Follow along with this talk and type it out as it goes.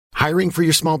Hiring for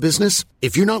your small business?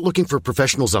 If you're not looking for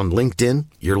professionals on LinkedIn,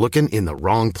 you're looking in the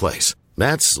wrong place.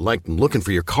 That's like looking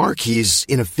for your car keys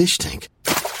in a fish tank.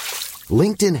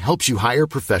 LinkedIn helps you hire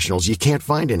professionals you can't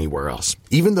find anywhere else,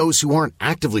 even those who aren't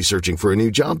actively searching for a new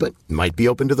job but might be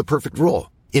open to the perfect role.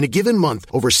 In a given month,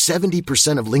 over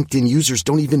 70% of LinkedIn users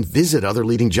don't even visit other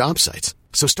leading job sites.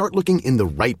 So start looking in the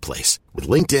right place. With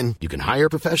LinkedIn, you can hire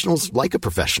professionals like a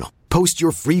professional. Post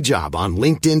your free job on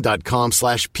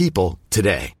linkedin.com/people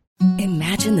today.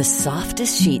 Imagine the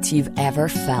softest sheets you've ever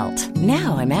felt.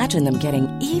 Now imagine them getting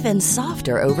even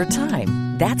softer over time.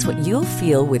 That's what you'll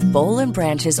feel with Boll &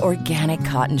 Branch's organic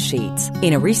cotton sheets.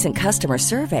 In a recent customer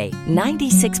survey,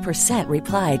 96%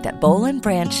 replied that Boll &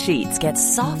 Branch sheets get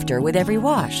softer with every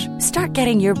wash. Start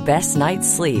getting your best night's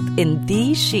sleep in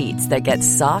these sheets that get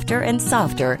softer and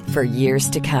softer for years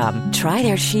to come. Try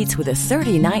their sheets with a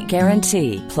 30-night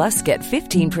guarantee. Plus, get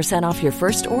 15% off your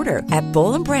first order at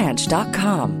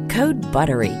bollandbranch.com. Code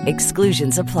BUTTERY.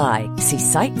 Exclusions apply. See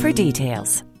site for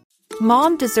details.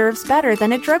 Mom deserves better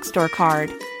than a drugstore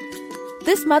card.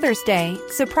 This Mother's Day,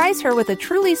 surprise her with a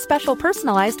truly special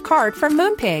personalized card from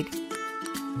Moonpig.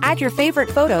 Add your favorite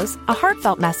photos, a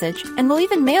heartfelt message, and we'll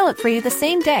even mail it for you the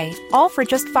same day, all for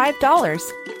just $5.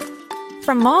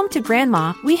 From mom to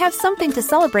grandma, we have something to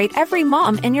celebrate every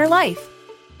mom in your life.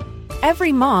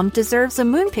 Every mom deserves a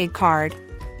Moonpig card.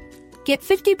 Get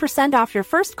 50% off your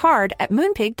first card at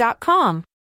moonpig.com.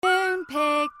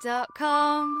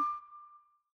 Moonpig.com.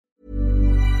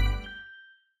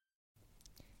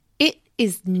 It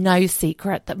is no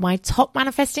secret that my top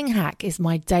manifesting hack is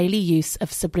my daily use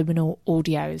of subliminal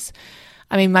audios.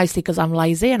 I mean, mostly because I'm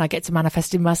lazy and I get to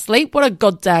manifest in my sleep. What a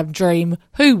goddamn dream.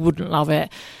 Who wouldn't love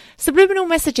it? Subliminal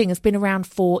messaging has been around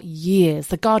for years.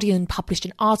 The Guardian published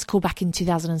an article back in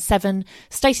 2007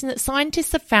 stating that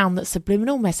scientists have found that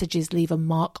subliminal messages leave a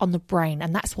mark on the brain,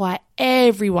 and that's why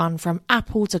everyone from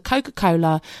Apple to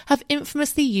Coca-Cola have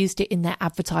infamously used it in their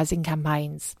advertising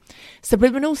campaigns.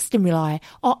 Subliminal stimuli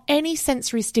are any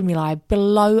sensory stimuli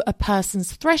below a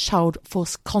person's threshold for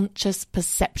conscious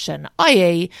perception,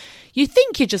 i.e., you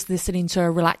think you're just listening to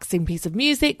a relaxing piece of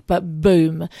music, but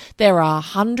boom, there are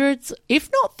hundreds, if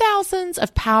not thousands,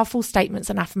 of powerful statements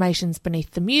and affirmations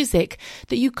beneath the music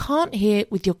that you can't hear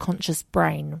with your conscious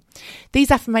brain.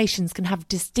 These affirmations can have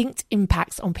distinct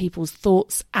impacts on people's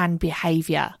thoughts and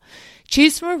behaviour.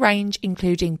 Choose from a range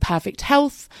including perfect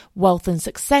health, wealth and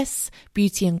success,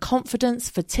 beauty and confidence,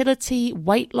 fertility,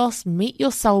 weight loss, meet your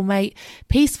soulmate,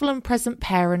 peaceful and present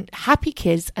parent, happy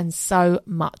kids, and so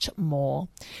much more.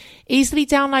 Easily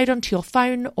download onto your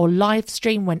phone or live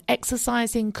stream when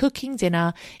exercising, cooking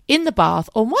dinner, in the bath,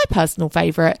 or my personal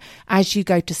favourite, as you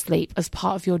go to sleep as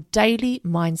part of your daily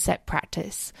mindset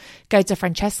practice. Go to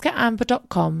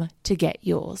francescaamber.com to get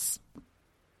yours.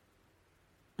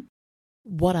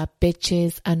 What up,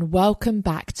 bitches, and welcome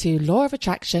back to Law of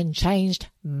Attraction Changed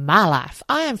My Life.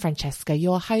 I am Francesca,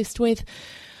 your host, with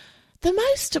the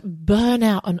most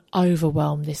burnout and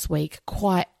overwhelmed this week,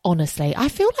 quite honestly. I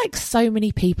feel like so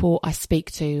many people I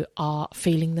speak to are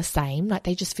feeling the same, like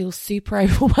they just feel super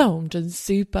overwhelmed and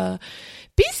super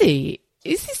busy.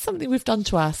 Is this something we've done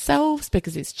to ourselves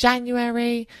because it's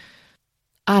January?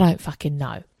 I don't fucking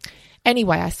know.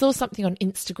 Anyway, I saw something on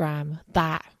Instagram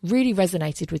that really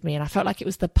resonated with me and I felt like it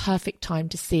was the perfect time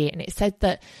to see it. And it said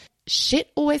that shit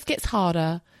always gets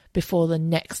harder before the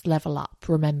next level up.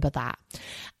 Remember that.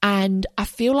 And I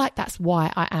feel like that's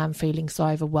why I am feeling so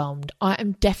overwhelmed. I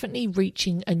am definitely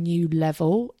reaching a new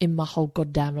level in my whole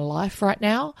goddamn life right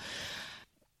now.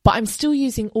 But I'm still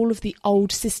using all of the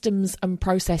old systems and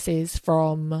processes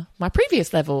from my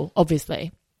previous level,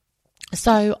 obviously.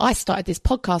 So I started this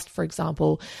podcast, for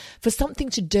example, for something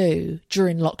to do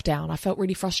during lockdown. I felt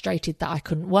really frustrated that I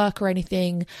couldn't work or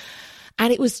anything.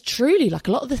 And it was truly like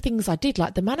a lot of the things I did,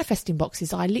 like the manifesting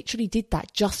boxes, I literally did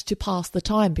that just to pass the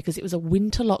time because it was a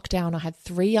winter lockdown. I had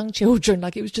 3 young children.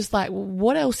 Like it was just like,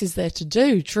 what else is there to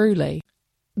do, truly?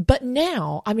 But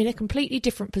now I'm in a completely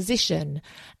different position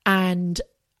and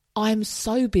I'm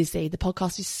so busy. The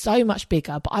podcast is so much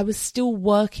bigger, but I was still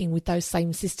working with those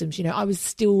same systems. You know, I was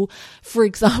still, for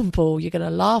example, you're going to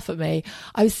laugh at me,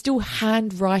 I was still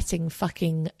handwriting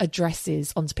fucking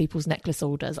addresses onto people's necklace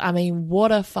orders. I mean,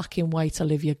 what a fucking way to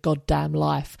live your goddamn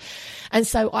life. And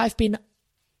so I've been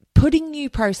putting new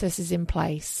processes in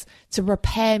place to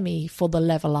prepare me for the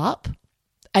level up.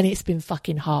 And it's been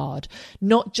fucking hard,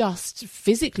 not just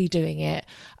physically doing it.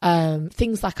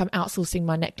 Things like I'm outsourcing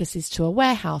my necklaces to a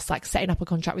warehouse, like setting up a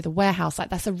contract with a warehouse. Like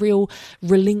that's a real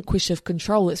relinquish of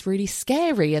control. It's really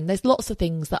scary. And there's lots of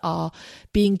things that are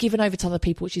being given over to other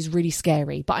people, which is really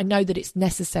scary. But I know that it's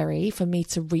necessary for me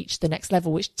to reach the next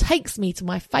level, which takes me to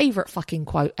my favorite fucking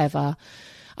quote ever.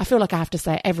 I feel like I have to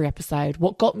say it every episode.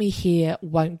 What got me here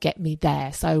won't get me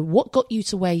there. So what got you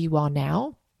to where you are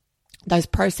now? Those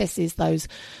processes, those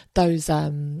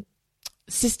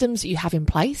systems that you have in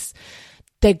place,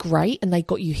 they're great and they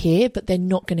got you here, but they're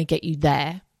not going to get you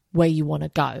there where you want to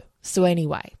go. So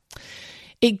anyway,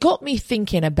 it got me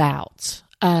thinking about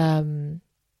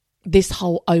this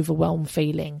whole overwhelm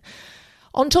feeling.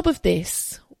 On top of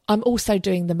this, I'm also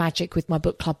doing the magic with my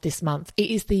book club this month. It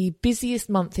is the busiest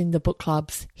month in the book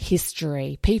club's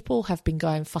history. People have been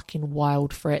going fucking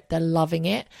wild for it. They're loving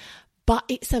it. But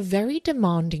it's a very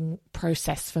demanding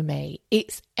process for me.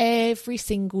 It's every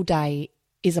single day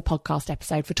is a podcast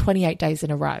episode for 28 days in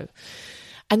a row.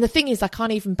 And the thing is, I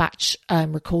can't even batch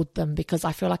record them because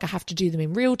I feel like I have to do them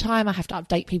in real time. I have to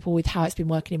update people with how it's been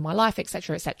working in my life,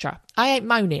 etc., etc. I ain't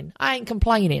moaning. I ain't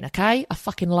complaining, okay? I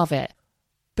fucking love it.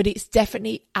 But it's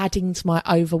definitely adding to my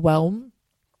overwhelm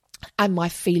and my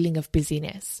feeling of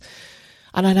busyness.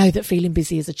 And I know that feeling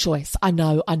busy is a choice. I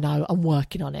know, I'm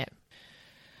working on it.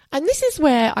 And this is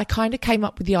where I kind of came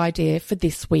up with the idea for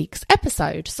this week's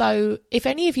episode. So if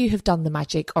any of you have done the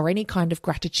magic or any kind of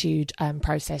gratitude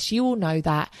process, you will know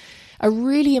that a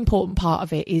really important part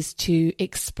of it is to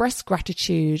express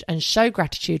gratitude and show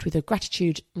gratitude with a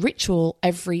gratitude ritual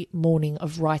every morning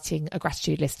of writing a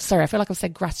gratitude list. Sorry, I feel like I've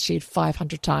said gratitude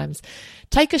 500 times.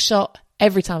 Take a shot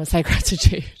every time I say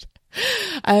gratitude.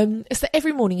 So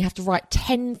every morning you have to write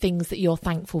 10 things that you're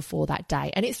thankful for that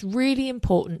day. And it's really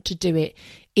important to do it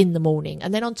in the morning.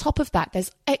 And then on top of that,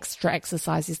 there's extra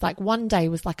exercises. Like one day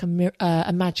was like a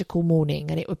magical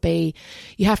morning, and it would be,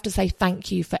 you have to say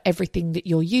thank you for everything that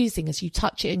you're using as you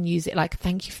touch it and use it. Like,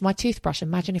 thank you for my toothbrush.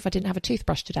 Imagine if I didn't have a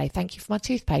toothbrush today. Thank you for my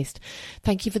toothpaste.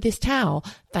 Thank you for this towel.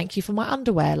 Thank you for my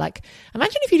underwear. Like,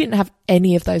 imagine if you didn't have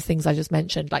any of those things I just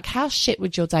mentioned. Like, how shit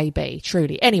would your day be,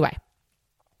 truly? Anyway,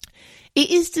 it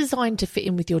is designed to fit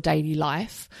in with your daily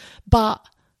life, but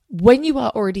when you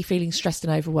are already feeling stressed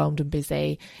and overwhelmed and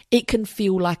busy, it can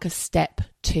feel like a step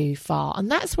too far.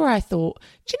 And that's where I thought,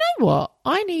 do you know what?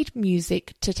 I need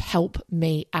music to help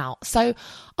me out. So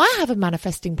I have a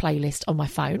manifesting playlist on my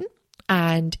phone,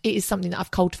 and it is something that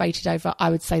I've cultivated over, I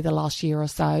would say, the last year or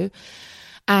so.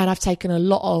 And I've taken a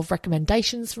lot of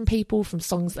recommendations from people, from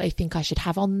songs that they think I should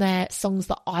have on there, songs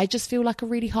that I just feel like a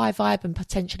really high vibe and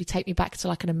potentially take me back to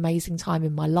like an amazing time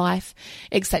in my life,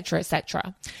 etc.,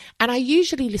 etc. And I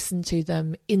usually listen to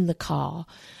them in the car.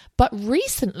 But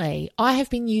recently I have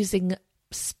been using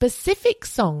specific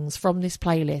songs from this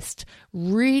playlist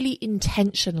really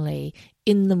intentionally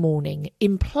in the morning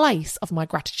in place of my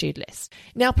gratitude list.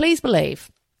 Now, please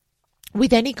believe,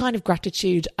 with any kind of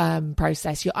gratitude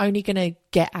process, you're only going to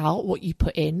get out what you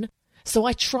put in. So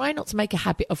I try not to make a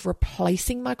habit of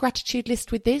replacing my gratitude list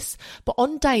with this. But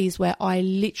on days where I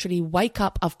literally wake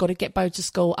up, I've got to get Bo to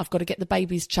school, I've got to get the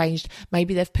babies changed,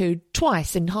 maybe they've pooed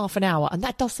twice in half an hour, and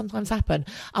that does sometimes happen.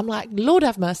 I'm like, Lord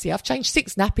have mercy, I've changed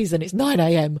 6 nappies and it's 9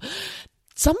 a.m.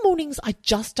 Some mornings I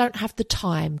just don't have the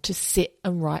time to sit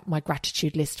and write my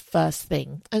gratitude list first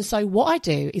thing. And so what I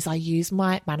do is I use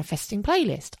my manifesting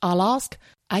playlist. I'll ask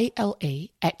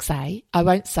Alexa, I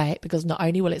won't say it because not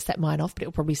only will it set mine off, but it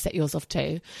will probably set yours off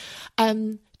too,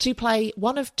 to play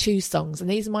one of 2 songs. And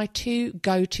these are my 2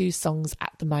 go-to songs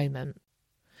at the moment.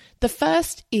 The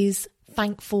first is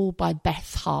Thankful by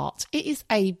Beth Hart. It is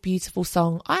a beautiful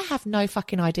song. I have no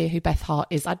fucking idea who Beth Hart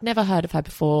is. I'd never heard of her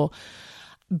before.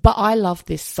 But I love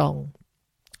this song.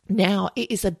 Now,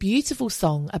 it is a beautiful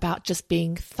song about just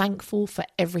being thankful for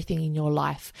everything in your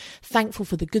life. Thankful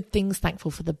for the good things,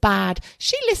 thankful for the bad.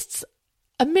 She lists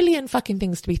a million fucking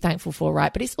things to be thankful for,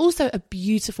 right? But it's also a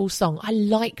beautiful song. I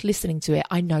like listening to it.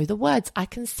 I know the words. I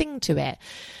can sing to it.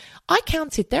 I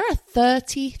counted, there are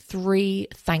 33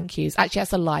 thank yous. Actually,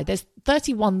 that's a lie. There's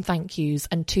 31 thank yous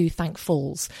and 2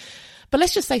 thankfuls. But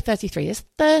let's just say 33. There's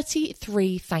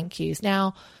 33 thank yous.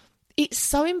 Now, it's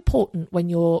so important when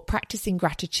you're practicing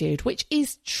gratitude, which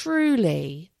is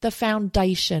truly the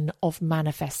foundation of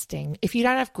manifesting. If you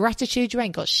don't have gratitude, you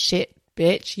ain't got shit,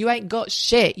 bitch. You ain't got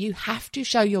shit. You have to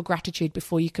show your gratitude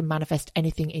before you can manifest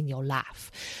anything in your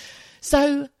life.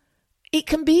 So it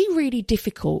can be really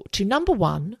difficult to, number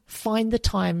one, find the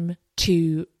time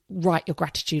to write your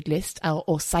gratitude list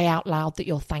or say out loud that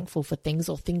you're thankful for things,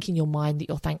 or think in your mind that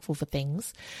you're thankful for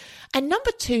things. And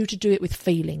number 2, to do it with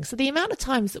feeling. So the amount of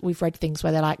times that we've read things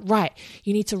where they're like, right,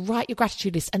 you need to write your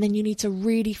gratitude list and then you need to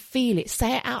really feel it,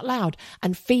 say it out loud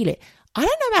and feel it. I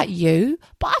don't know about you,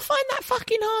 but I find that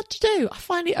fucking hard to do. I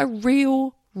find it a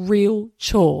real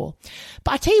chore.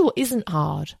 But I tell you what isn't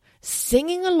hard.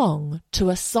 Singing along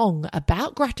to a song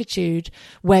about gratitude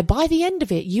where by the end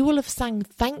of it you will have sang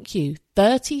thank you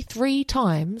 33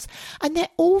 times, and they're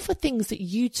all for things that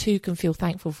you too can feel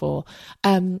thankful for.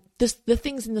 The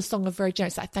things in the song are very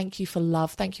generous, like thank you for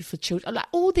love, thank you for children, like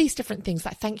all these different things,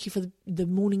 like thank you for the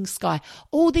morning sky,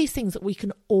 all these things that we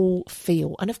can all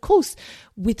feel. And of course,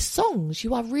 with songs,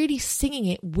 you are really singing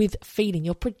it with feeling.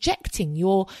 You're projecting,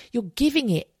 you're giving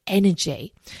it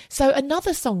energy. So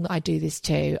another song that I do this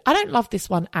to, I don't love this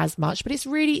one as much, but it's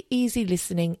really easy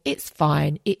listening. It's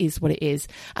fine. It is what it is.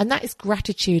 And that is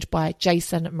Gratitude by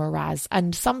Jason Mraz.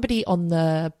 And somebody on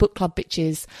the Book Club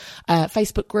Bitches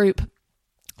Facebook group,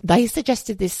 they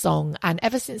suggested this song, and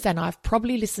ever since then I've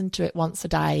probably listened to it once a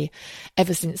day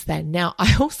ever since then. Now,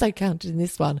 I also counted in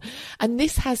this one, and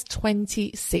this has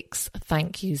 26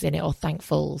 thank yous in it, or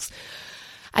thankfuls.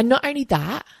 And not only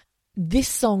that, this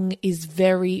song is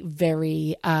very,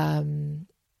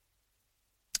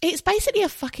 it's basically a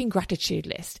fucking gratitude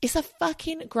list. It's a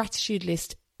fucking gratitude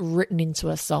list written into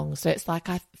a song. So it's like,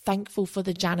 I'm thankful for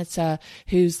the janitor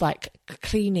who's like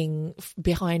cleaning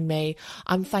behind me.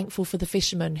 I'm thankful for the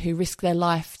fishermen who risk their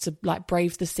life to like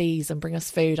brave the seas and bring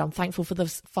us food. I'm thankful for the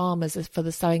farmers for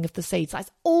the sowing of the seeds.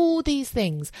 That's all these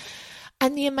things.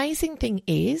 And the amazing thing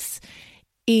is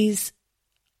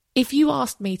if you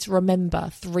asked me to remember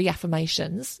 3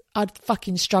 affirmations, I'd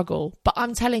fucking struggle. But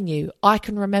I'm telling you, I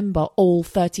can remember all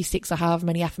 36 or however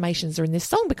many affirmations are in this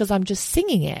song because I'm just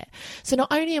singing it. So not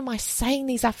only am I saying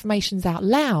these affirmations out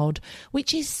loud,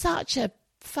 which is such a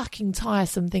fucking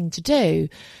tiresome thing to do,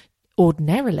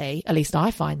 ordinarily, at least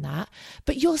I find that,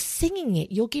 but you're singing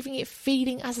it, you're giving it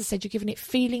feeling. As I said, you're giving it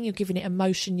feeling, you're giving it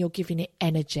emotion, you're giving it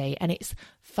energy, and it's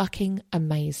fucking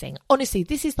amazing. Honestly,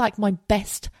 this is like my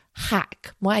best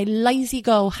hack, my lazy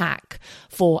girl hack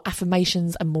for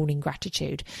affirmations and morning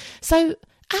gratitude. So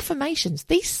affirmations,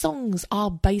 these songs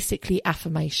are basically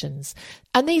affirmations,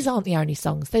 and these aren't the only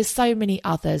songs. There's so many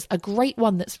others. A great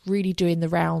one that's really doing the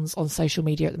rounds on social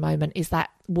media at the moment is that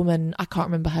woman, I can't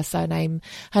remember her surname,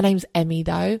 her name's Emmy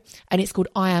though, and it's called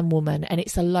I Am Woman, and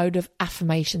it's a load of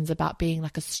affirmations about being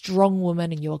like a strong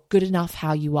woman and you're good enough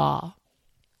how you are.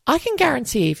 I can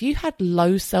guarantee if you had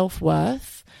low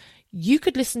self-worth, you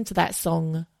could listen to that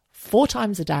song 4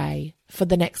 times a day for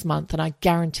the next month, and I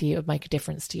guarantee it would make a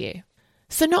difference to you.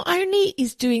 So not only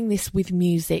is doing this with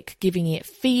music giving it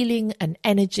feeling and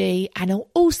energy, and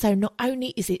also not only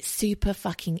is it super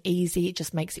fucking easy, it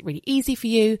just makes it really easy for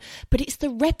you, but it's the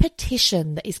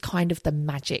repetition that is kind of the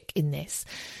magic in this.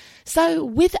 So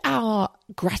with our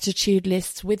gratitude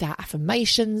lists, with our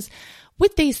affirmations,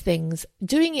 with these things,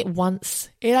 doing it once,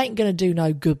 it ain't going to do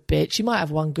no good, bitch. You might have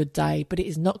one good day, but it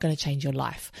is not going to change your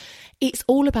life. It's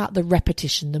all about the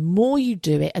repetition. The more you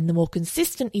do it and the more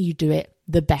consistently you do it,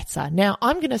 the better. Now,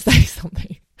 I'm going to say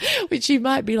something which you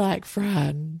might be like,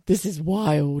 Fran, this is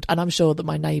wild. And I'm sure that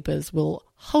my neighbours will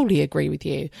wholly agree with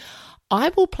you. I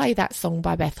will play that song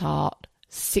by Beth Hart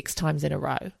 6 times in a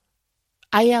row.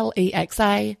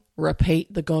 Alexa,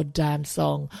 repeat the goddamn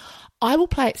song. I will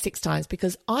play it 6 times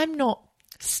because I'm not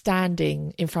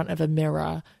standing in front of a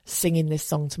mirror singing this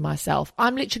song to myself.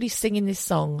 I'm literally singing this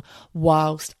song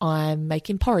whilst I'm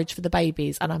making porridge for the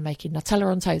babies, and I'm making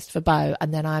Nutella on toast for Bo,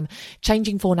 and then I'm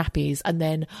changing 4 nappies, and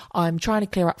then I'm trying to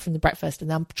clear up from the breakfast,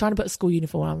 and then I'm trying to put a school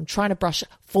uniform on, I'm trying to brush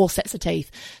 4 sets of teeth.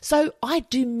 So I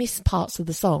do miss parts of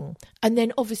the song, and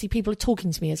then obviously people are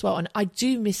talking to me as well, and I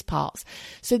do miss parts.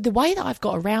 So the way that I've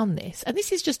got around this, and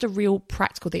this is just a real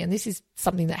practical thing, and this is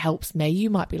something that helps me.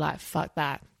 You might be like, fuck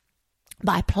that.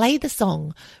 But I play the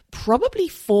song probably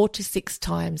 4 to 6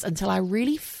 times until I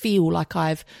really feel like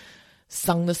I've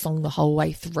sung the song the whole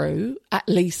way through, at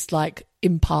least like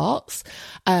in parts,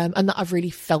 and that I've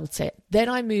really felt it. Then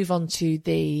I move on to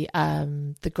the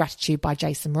Gratitude by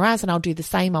Jason Mraz, and I'll do the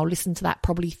same. I'll listen to that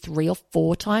probably 3 or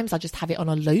 4 times. I just have it on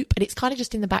a loop, and it's kind of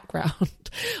just in the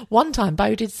background. One time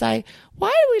Bo did say, why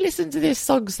do we listen to this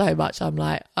song so much? I'm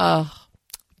like,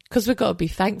 because we've got to be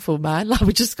thankful, man. Like,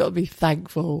 we just got to be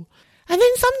thankful. And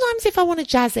then sometimes if I want to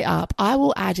jazz it up, I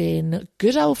will add in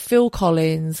good old Phil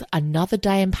Collins, Another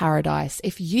Day in Paradise.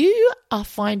 If you are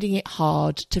finding it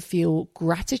hard to feel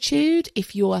gratitude,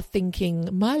 if you are thinking,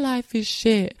 my life is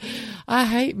shit, I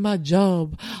hate my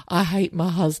job. I hate my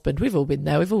husband. We've all been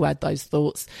there. We've all had those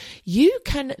thoughts. You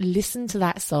can listen to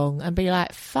that song and be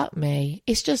like, fuck me.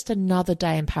 It's just another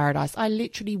day in paradise. I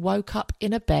literally woke up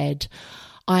in a bed.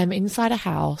 I'm inside a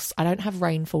house. I don't have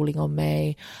rain falling on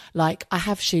me. Like, I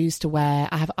have shoes to wear.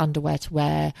 I have underwear to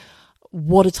wear.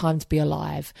 What a time to be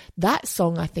alive. That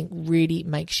song, I think, really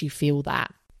makes you feel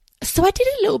that. So I did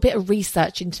a little bit of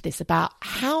research into this about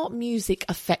how music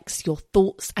affects your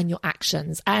thoughts and your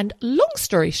actions. And long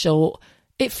story short,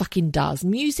 it fucking does.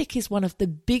 Music is one of the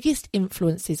biggest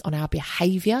influences on our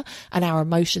behavior and our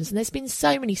emotions. And there's been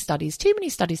so many studies, too many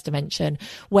studies to mention,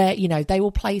 where, you know, they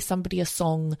will play somebody a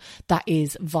song that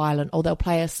is violent, or they'll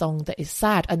play a song that is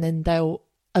sad, and then they'll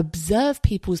observe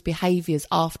people's behaviors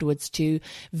afterwards to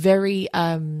very,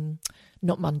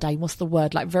 not mundane, what's the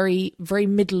word? Like very, very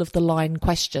middle of the line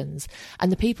questions.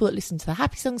 And the people that listen to the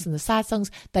happy songs and the sad songs,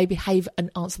 they behave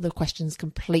and answer the questions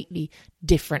completely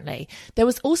differently. There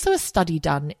was also a study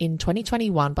done in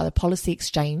 2021 by the Policy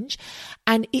Exchange,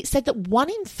 and it said that 1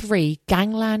 in 3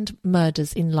 gangland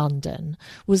murders in London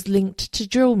was linked to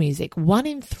drill music. 1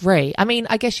 in 3. I mean,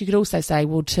 I guess you could also say,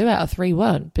 well, 2 out of 3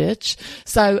 weren't, bitch.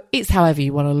 So it's however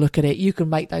you want to look at it. You can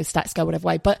make those stats go whatever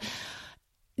way. But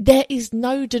there is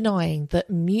no denying that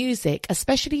music,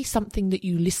 especially something that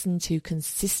you listen to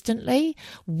consistently,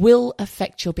 will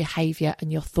affect your behaviour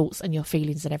and your thoughts and your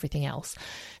feelings and everything else.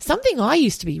 Something I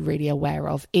used to be really aware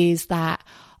of is that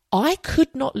I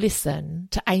could not listen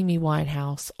to Amy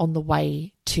Winehouse on the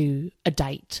way to a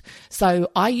date.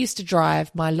 So I used to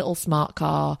drive my little smart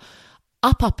car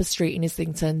up a street in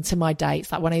Islington to my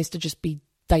dates, like when I used to just be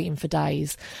dating for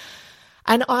days.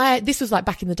 And this was like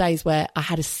back in the days where I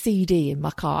had a CD in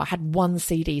my car. I had one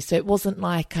CD. So it wasn't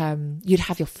like you'd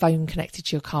have your phone connected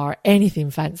to your car or anything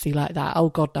fancy like that. Oh,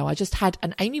 God, no. I just had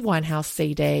an Amy Winehouse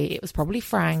CD. It was probably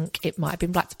Frank. It might have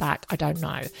been Black to Back. I don't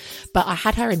know. But I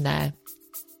had her in there.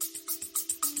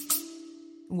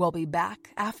 We'll be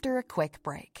back after a quick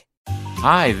break.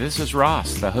 Hi, this is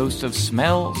Ross, the host of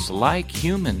Smells Like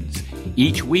Humans.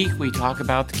 Each week we talk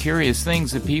about the curious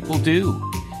things that people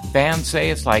do. Fans say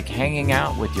it's like hanging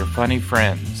out with your funny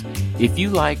friends. If you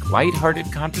like lighthearted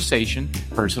conversation,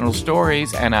 personal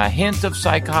stories, and a hint of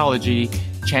psychology,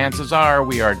 chances are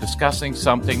we are discussing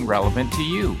something relevant to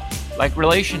you, like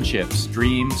relationships,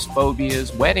 dreams,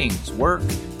 phobias, weddings, work,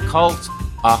 cults,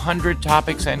 100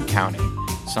 topics and counting.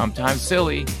 Sometimes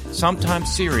silly,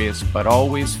 sometimes serious, but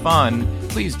always fun.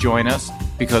 Please join us,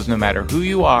 because no matter who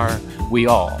you are, we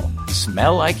all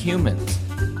smell like humans.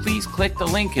 Please click the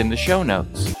link in the show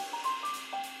notes.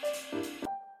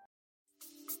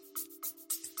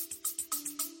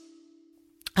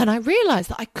 And I realised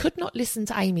that I could not listen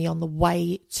to Amy on the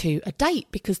way to a date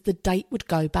because the date would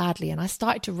go badly. And I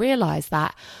started to realise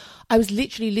that I was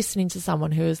literally listening to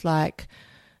someone who was like,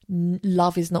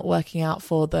 love is not working out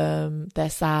for them.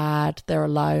 They're sad. They're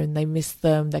alone. They miss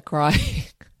them. They're crying.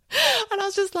 And I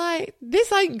was just like,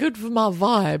 this ain't good for my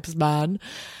vibes, man.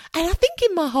 And I think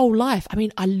in my whole life, I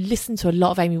mean, I listened to a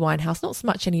lot of Amy Winehouse, not so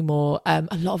much anymore. A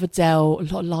lot of Adele, a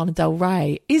lot of Lana Del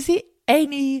Rey. Is it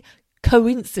any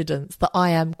coincidence that I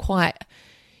am quite,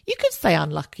 you could say,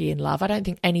 unlucky in love? I don't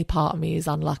think any part of me is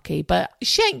unlucky, but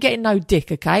she ain't getting no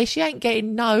dick, okay? She ain't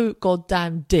getting no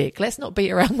goddamn dick. Let's not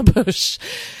beat around the bush.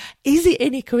 Is it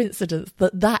any coincidence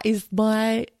that that is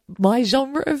my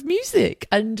genre of music?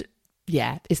 And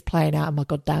yeah, it's playing out in my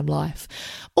goddamn life.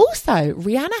 Also,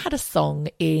 Rihanna had a song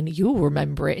you'll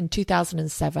remember it, in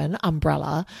 2007,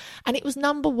 Umbrella, and it was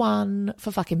 #1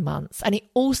 for fucking months. And it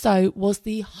also was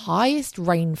the highest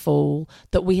rainfall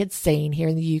that we had seen here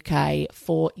in the UK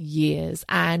for years.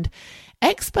 And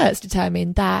experts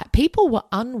determined that people were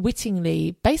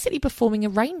unwittingly basically performing a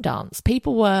rain dance.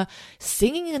 People were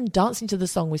singing and dancing to the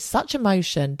song with such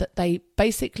emotion that they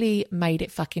basically made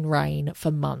it fucking rain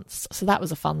for months. So that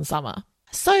was a fun summer.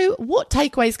 So what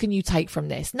takeaways can you take from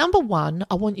this? #1,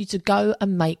 I want you to go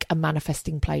and make a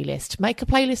manifesting playlist. Make a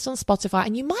playlist on Spotify,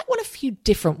 and you might want a few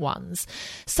different ones.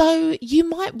 So you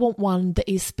might want one that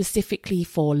is specifically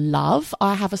for love.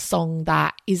 I have a song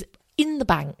that is in the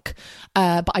bank,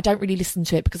 but I don't really listen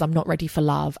to it because I'm not ready for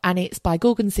love. And it's by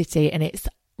Gorgon City, and it's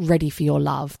Ready for Your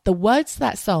Love. The words to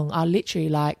that song are literally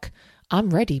like, I'm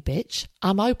ready, bitch.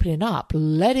 I'm opening up.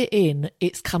 Let it in.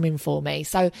 It's coming for me.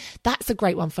 So that's a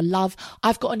great one for love.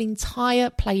 I've got an entire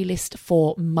playlist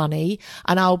for money,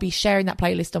 and I'll be sharing that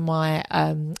playlist on my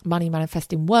money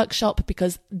manifesting workshop,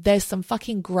 because there's some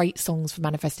fucking great songs for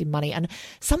manifesting money. And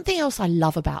something else I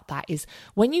love about that is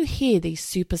when you hear these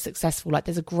super successful, like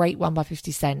there's a great one by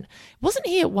 50 Cent. Wasn't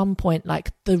he at one point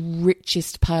like the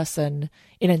richest person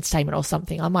in entertainment or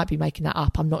something? I might be making that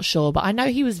up. I'm not sure, but I know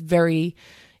he was very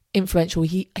influential.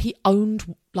 He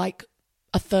owned like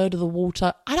a third of the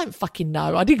water. I don't fucking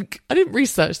know. I didn't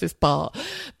research this part.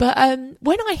 But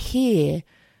when I hear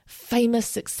famous,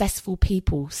 successful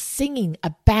people singing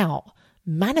about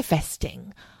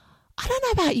manifesting, I don't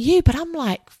know about you, but I'm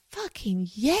like, fucking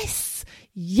yes,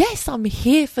 I'm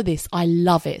here for this. I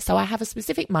love it. So I have a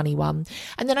specific money one,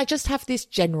 and then I just have this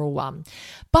general one.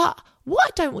 But what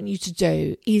I don't want you to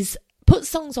do is put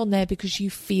songs on there because you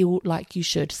feel like you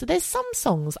should. So there's some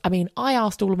songs, I mean, I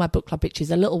asked all of my book club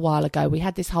bitches a little while ago. We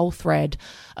had this whole thread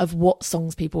of what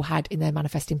songs people had in their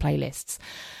manifesting playlists.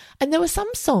 And there were some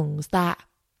songs that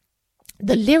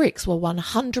the lyrics were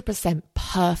 100%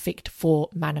 perfect for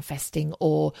manifesting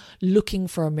or looking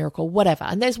for a miracle, whatever.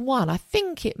 And there's one, I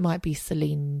think it might be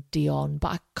Celine Dion, but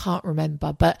I can't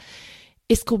remember. But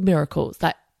it's called Miracles.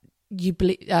 That you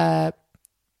believe,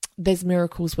 there's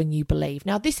miracles when you believe.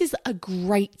 Now, this is a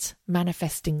great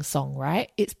manifesting song, right?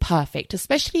 It's perfect,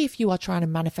 especially if you are trying to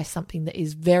manifest something that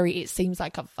is it seems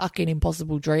like a fucking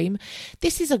impossible dream.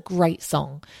 This is a great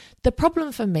song. The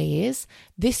problem for me is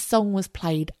this song was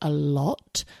played a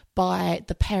lot by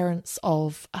the parents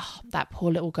of that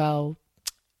poor little girl,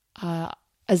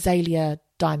 Azalea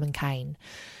Diamond Kane.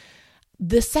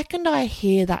 The second I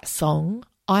hear that song,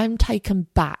 I'm taken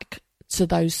back to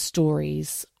those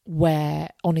stories where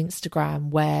on Instagram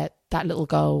where that little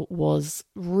girl was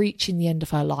reaching the end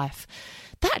of her life.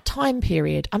 That time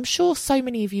period, I'm sure so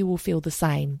many of you will feel the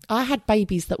same. I had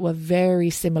babies that were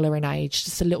very similar in age,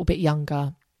 just a little bit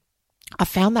younger. I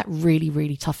found that really,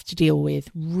 really tough to deal with,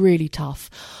 really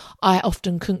tough. I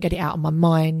often couldn't get it out of my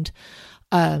mind.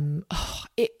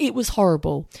 It was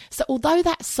horrible. So although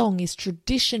that song is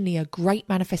traditionally a great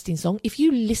manifesting song, if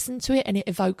you listen to it and it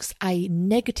evokes a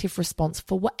negative response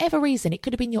for whatever reason, it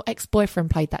could have been your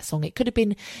ex-boyfriend played that song. It could have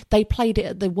been they played it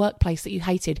at the workplace that you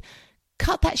hated.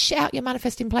 Cut that shit out your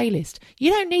manifesting playlist. You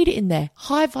don't need it in there.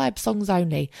 High vibe songs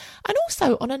only. And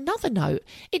also, on another note,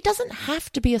 it doesn't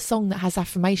have to be a song that has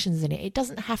affirmations in it. It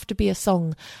doesn't have to be a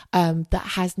song that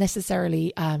has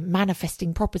necessarily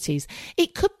manifesting properties.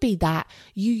 It could be that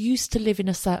you used to live in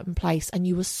a certain place and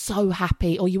you were so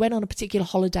happy, or you went on a particular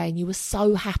holiday and you were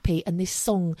so happy, and this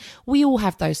song, we all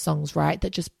have those songs, right,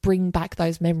 that just bring back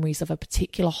those memories of a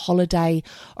particular holiday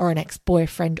or an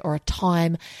ex-boyfriend or a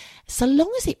time. So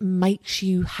long as it makes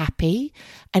you happy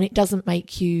and it doesn't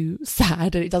make you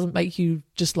sad and it doesn't make you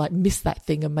just like miss that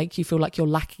thing and make you feel like you're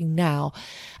lacking now,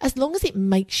 as long as it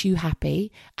makes you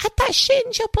happy, add that shit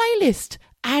into your playlist.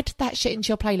 Add that shit into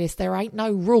your playlist. There ain't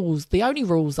no rules. The only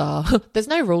rules are, there's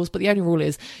no rules, but the only rule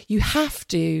is you have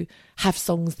to have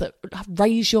songs that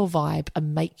raise your vibe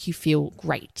and make you feel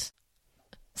great.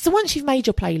 So once you've made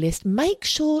your playlist, make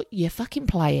sure you fucking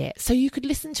play it. So you could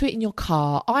listen to it in your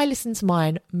car. I listen to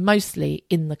mine mostly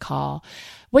in the car.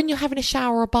 When you're having a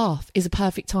shower or a bath is a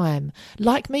perfect time.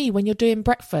 Like me, when you're doing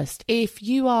breakfast, if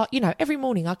you are, every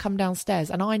morning I come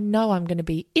downstairs and I know I'm going to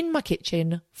be in my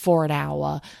kitchen for an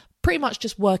hour, pretty much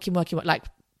just working, like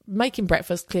making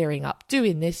breakfast, clearing up,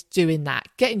 doing this, doing that,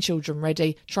 getting children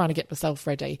ready, trying to get myself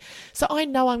ready. So I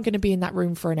know I'm going to be in that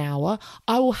room for an hour.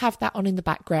 I will have that on in the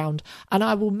background and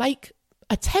I will make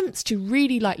attempts to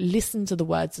really like listen to the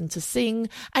words and to sing.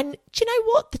 And do you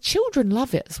know what? The children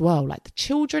love it as well. Like the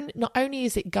children, not only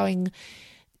is it going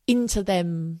into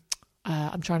them,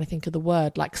 I'm trying to think of the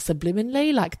word, like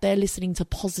subliminally, like they're listening to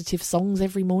positive songs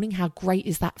every morning. How great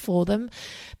is that for them?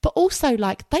 But also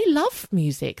like they love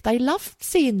music. They love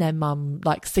seeing their mum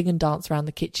like sing and dance around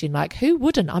the kitchen. Like who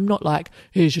wouldn't? I'm not like,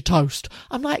 here's your toast.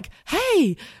 I'm like,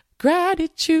 hey,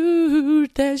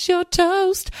 gratitude, there's your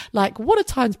toast. Like what a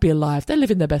time to be alive. They're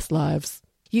living their best lives.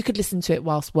 You could listen to it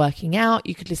whilst working out.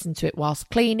 You could listen to it whilst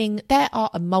cleaning. There are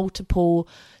multiple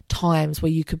times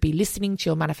where you could be listening to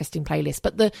your manifesting playlist.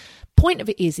 But the point of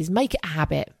it is make it a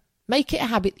habit. Make it a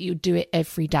habit that you do it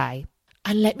every day.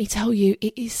 And let me tell you,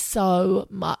 it is so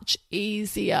much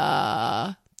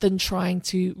easier than trying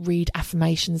to read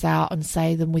affirmations out and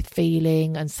say them with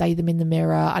feeling and say them in the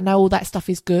mirror. I know all that stuff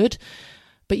is good,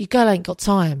 but your girl ain't got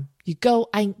time. Your girl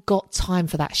ain't got time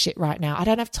for that shit right now. I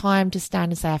don't have time to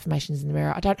stand and say affirmations in the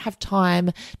mirror. I don't have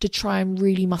time to try and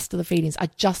really muster the feelings. I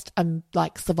just am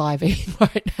like surviving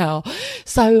right now.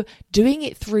 So doing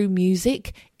it through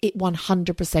music, it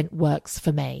 100% works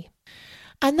for me.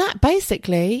 And that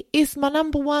basically is my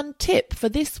number one tip for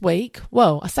this week.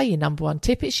 Well, I say your number one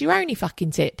tip, it's your only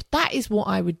fucking tip. That is what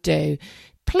I would do.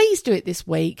 please do it this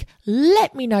week.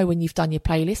 Let me know when you've done your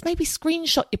playlist. Maybe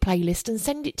screenshot your playlist and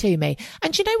send it to me.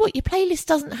 And you know what? Your playlist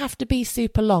doesn't have to be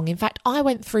super long. In fact, I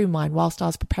went through mine whilst I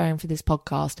was preparing for this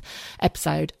podcast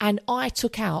episode, and I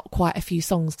took out quite a few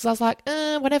songs because I was like,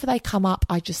 whenever they come up,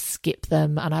 I just skip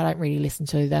them and I don't really listen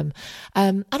to them.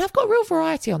 And I've got a real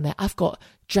variety on there. I've got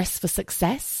Dress for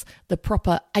Success, the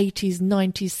proper 80s,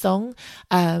 90s song.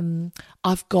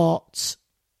 I've got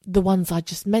the ones I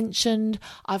just mentioned.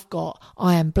 I've got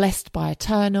I Am Blessed by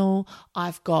Eternal.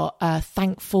 I've got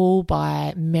Thankful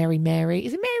by Mary Mary.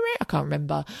 Is it Mary Mary? I can't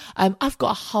remember. I've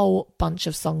got a whole bunch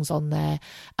of songs on there.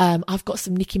 I've got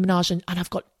some Nicki Minaj and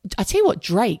I tell you what,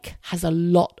 Drake has a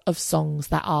lot of songs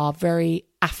that are very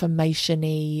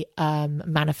affirmation-y,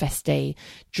 manifesty.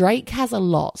 Drake has a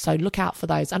lot, so look out for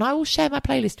those. And I will share my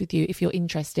playlist with you if you're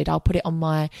interested. I'll put it on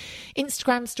my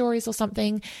Instagram stories or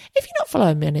something. If you're not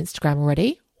following me on Instagram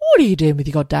already, what are you doing with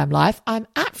your goddamn life? I'm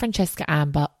at Francesca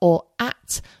Amber or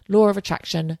at Law of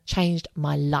Attraction Changed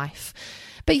My Life.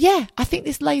 But yeah, I think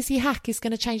this lazy hack is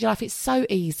going to change your life. It's so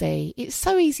easy. It's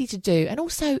so easy to do. And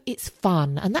also it's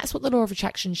fun. And that's what the Law of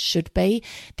Attraction should be.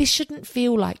 This shouldn't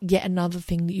feel like yet another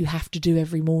thing that you have to do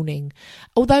every morning.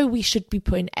 Although we should be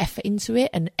putting effort into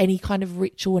it, and any kind of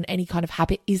ritual and any kind of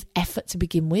habit is effort to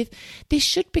begin with, this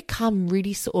should become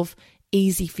really sort of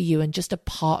easy for you and just a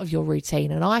part of your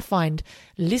routine. And I find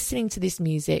listening to this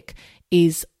music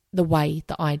is the way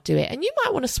that I do it. And you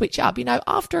might want to switch it up. You know,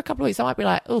 after a couple of weeks, I might be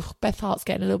like, oh, Beth Hart's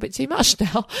getting a little bit too much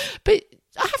now. But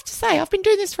I have to say, I've been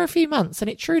doing this for a few months and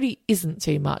it truly isn't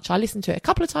too much. I listen to it a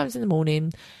couple of times in the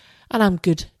morning and I'm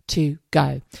good to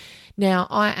go. Now,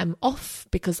 I am off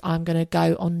because I'm going to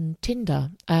go on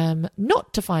Tinder,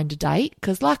 not to find a date,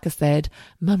 because like I said,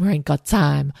 Mama ain't got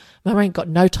time. Mama ain't got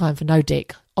no time for no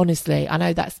dick. Honestly, I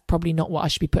know that's probably not what I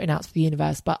should be putting out to the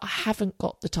universe, but I haven't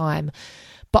got the time.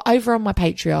 But over on my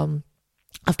Patreon,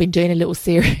 I've been doing a little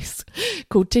series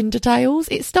called Tinder Tales.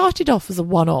 It started off as a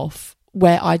one-off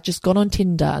where I'd just gone on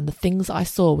Tinder and the things I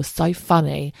saw were so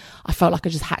funny, I felt like I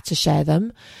just had to share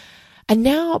them. And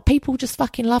now people just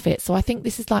fucking love it. So I think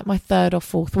this is like my third or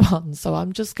fourth one. So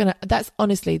I'm just going to, that's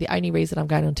honestly the only reason I'm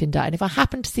going on Tinder. And if I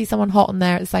happen to see someone hot on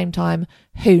there at the same time,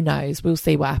 who knows? We'll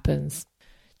see what happens.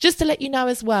 Just to let you know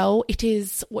as well, it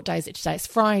is, what day is it today? It's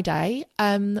Friday.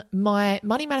 My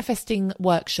money manifesting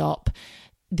workshop,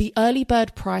 the early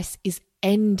bird price is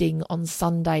ending on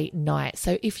Sunday night.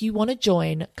 So if you want to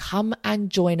join, come and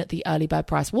join at the early bird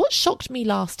price. What shocked me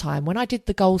last time when I did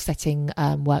the goal setting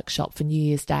workshop for New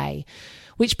Year's Day,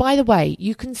 which by the way,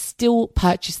 you can still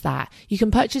purchase that. You can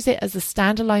purchase it as a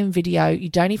standalone video. You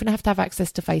don't even have to have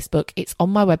access to Facebook. It's on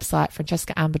my website,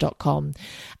 francescaamber.com.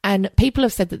 And people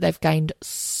have said that they've gained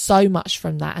so much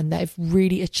from that and they've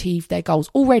really achieved their goals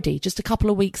already, just a couple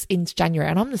of weeks into January.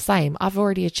 And I'm the same. I've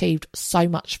already achieved so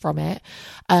much from it.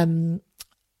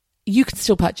 You can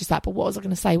still purchase that. But what was I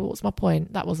going to say? What was my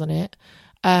point? That wasn't it.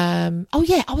 Oh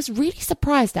yeah, I was really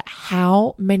surprised at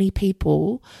how many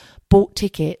people bought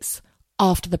tickets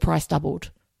after the price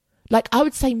doubled. Like, I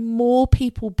would say more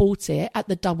people bought it at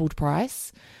the doubled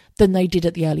price than they did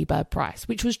at the early bird price,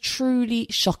 which was truly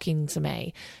shocking to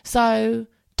me. So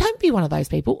don't be one of those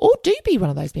people, or do be one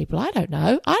of those people. I don't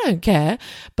know. I don't care.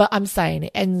 But I'm saying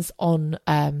it ends on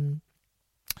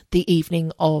the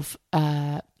evening of,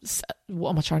 what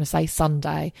am I trying to say?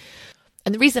 Sunday.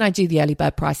 And the reason I do the early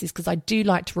bird price is because I do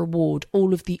like to reward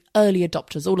all of the early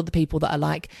adopters, all of the people that are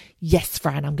like, yes,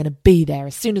 Fran, I'm going to be there.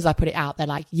 As soon as I put it out, they're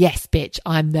like, yes, bitch,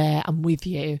 I'm there. I'm with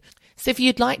you. So if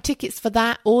you'd like tickets for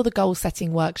that or the goal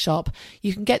setting workshop,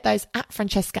 you can get those at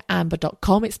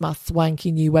francescaamber.com. It's my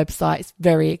swanky new website. It's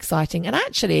very exciting. And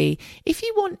actually, if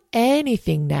you want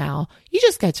anything now, you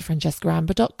just go to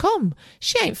francescaamber.com.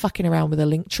 She ain't fucking around with a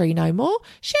link tree no more.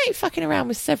 She ain't fucking around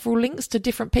with several links to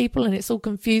different people and it's all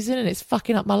confusing and it's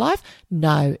fucking up my life.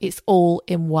 No, it's all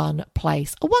in one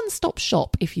place. A one-stop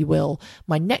shop, if you will.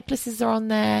 My necklaces are on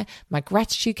there. My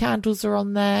gratitude candles are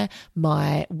on there.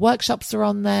 My workshops are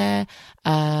on there.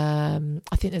 I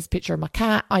think there's a picture of my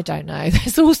cat. I don't know.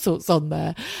 There's all sorts on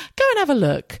there. Go and have a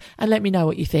look and let me know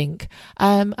what you think.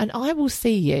 And I will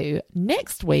see you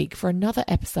next week for another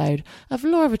episode of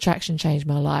Law of Attraction Changed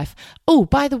My Life. Oh,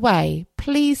 by the way,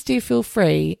 please do feel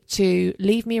free to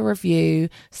leave me a review,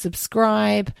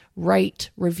 subscribe, rate,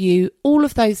 review. All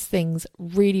of those things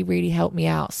really, really help me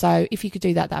out. So if you could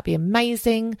do that, that'd be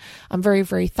amazing. I'm very,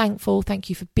 very thankful. Thank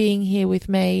you for being here with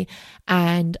me.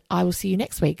 And I will see you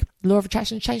next week. Law of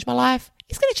Attraction changed my life.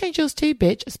 It's going to change yours too,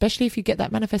 bitch, especially if you get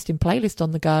that manifesting playlist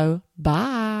on the go.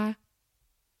 Bye.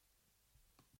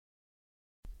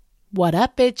 What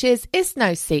up, bitches? It's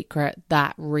no secret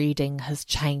that reading has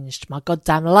changed my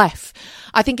goddamn life.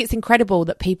 I think it's incredible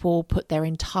that people put their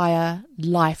entire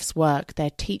life's work,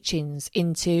 their teachings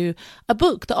into a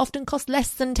book that often costs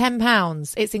less than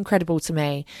 £10. It's incredible to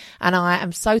me. And I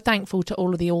am so thankful to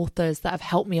all of the authors that have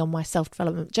helped me on my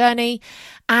self-development journey.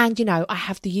 And, you know, I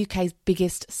have the UK's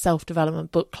biggest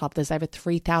self-development book club. There's over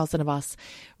 3,000 of us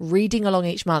reading along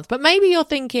each month. But maybe you're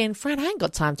thinking, Fran, I ain't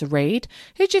got time to read.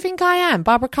 Who do you think I am?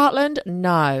 Barbara Cartland?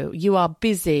 No, you are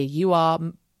busy. You are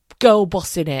girl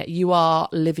bossing it. You are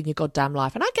living your goddamn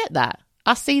life. And I get that.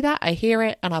 I see that. I hear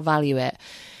it and I value it.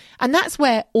 And that's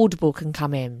where Audible can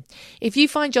come in. If you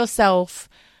find yourself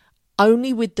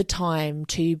only with the time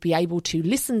to be able to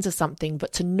listen to something,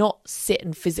 but to not sit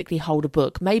and physically hold a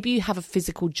book, maybe you have a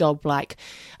physical job like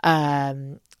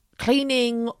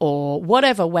cleaning or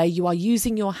whatever, where you are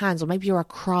using your hands, or maybe you're a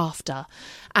crafter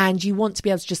and you want to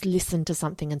be able to just listen to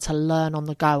something and to learn on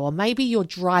the go, or maybe you're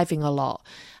driving a lot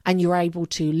and you're able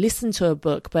to listen to a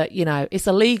book, but you know, it's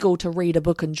illegal to read a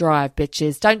book and drive,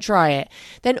 bitches. Don't try it.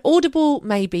 Then Audible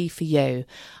may be for you.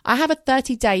 I have a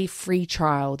 30-day free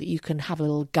trial that you can have a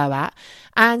little go at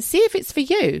and see if it's for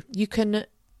you. You can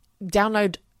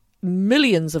download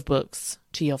millions of books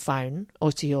to your phone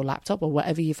or to your laptop or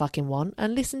whatever you fucking want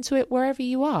and listen to it wherever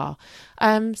you are.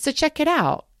 So check it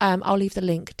out. I'll leave the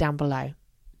link down below.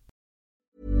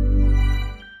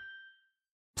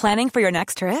 Planning for your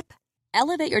next trip?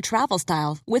 Elevate your travel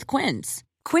style with Quince.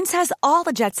 Quince has all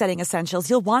the jet-setting essentials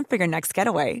you'll want for your next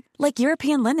getaway, like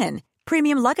European linen,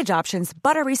 premium luggage options,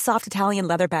 buttery soft Italian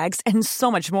leather bags, and so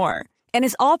much more. And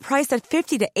is all priced at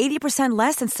 50 to 80%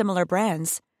 less than similar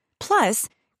brands. Plus,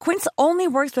 Quince only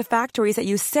works with factories that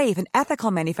use safe and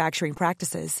ethical manufacturing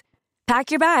practices.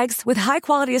 Pack your bags with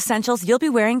high-quality essentials you'll be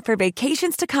wearing for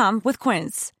vacations to come with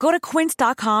Quince. Go to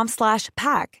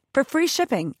quince.com/pack for free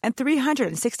shipping and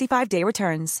 365-day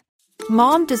returns.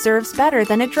 Mom deserves better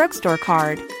than a drugstore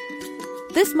card.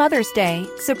 This Mother's Day,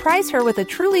 surprise her with a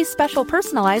truly special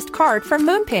personalized card from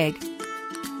Moonpig.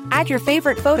 Add your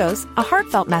favorite photos, a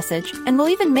heartfelt message, and we'll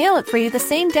even mail it for you the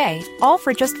same day, all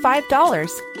for just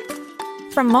 $5.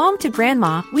 From mom to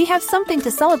grandma, we have something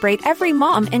to celebrate every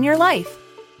mom in your life.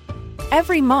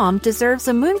 Every mom deserves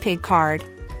a Moonpig card.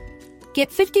 Get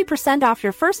 50% off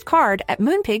your first card at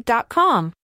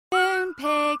Moonpig.com.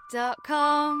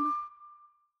 Moonpig.com.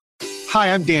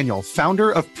 Hi, I'm Daniel,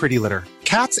 founder of Pretty Litter.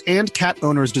 Cats and cat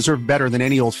owners deserve better than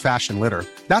any old-fashioned litter.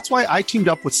 That's why I teamed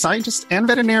up with scientists and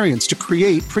veterinarians to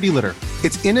create Pretty Litter.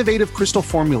 Its innovative crystal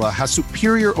formula has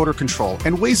superior odor control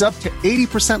and weighs up to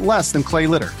 80% less than clay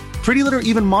litter. Pretty Litter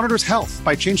even monitors health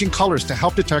by changing colors to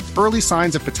help detect early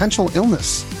signs of potential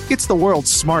illness. It's the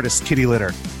world's smartest kitty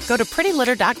litter. Go to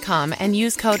prettylitter.com and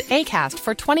use code ACAST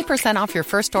for 20% off your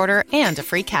first order and a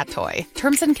free cat toy.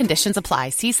 Terms and conditions apply.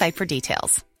 See site for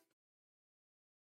details.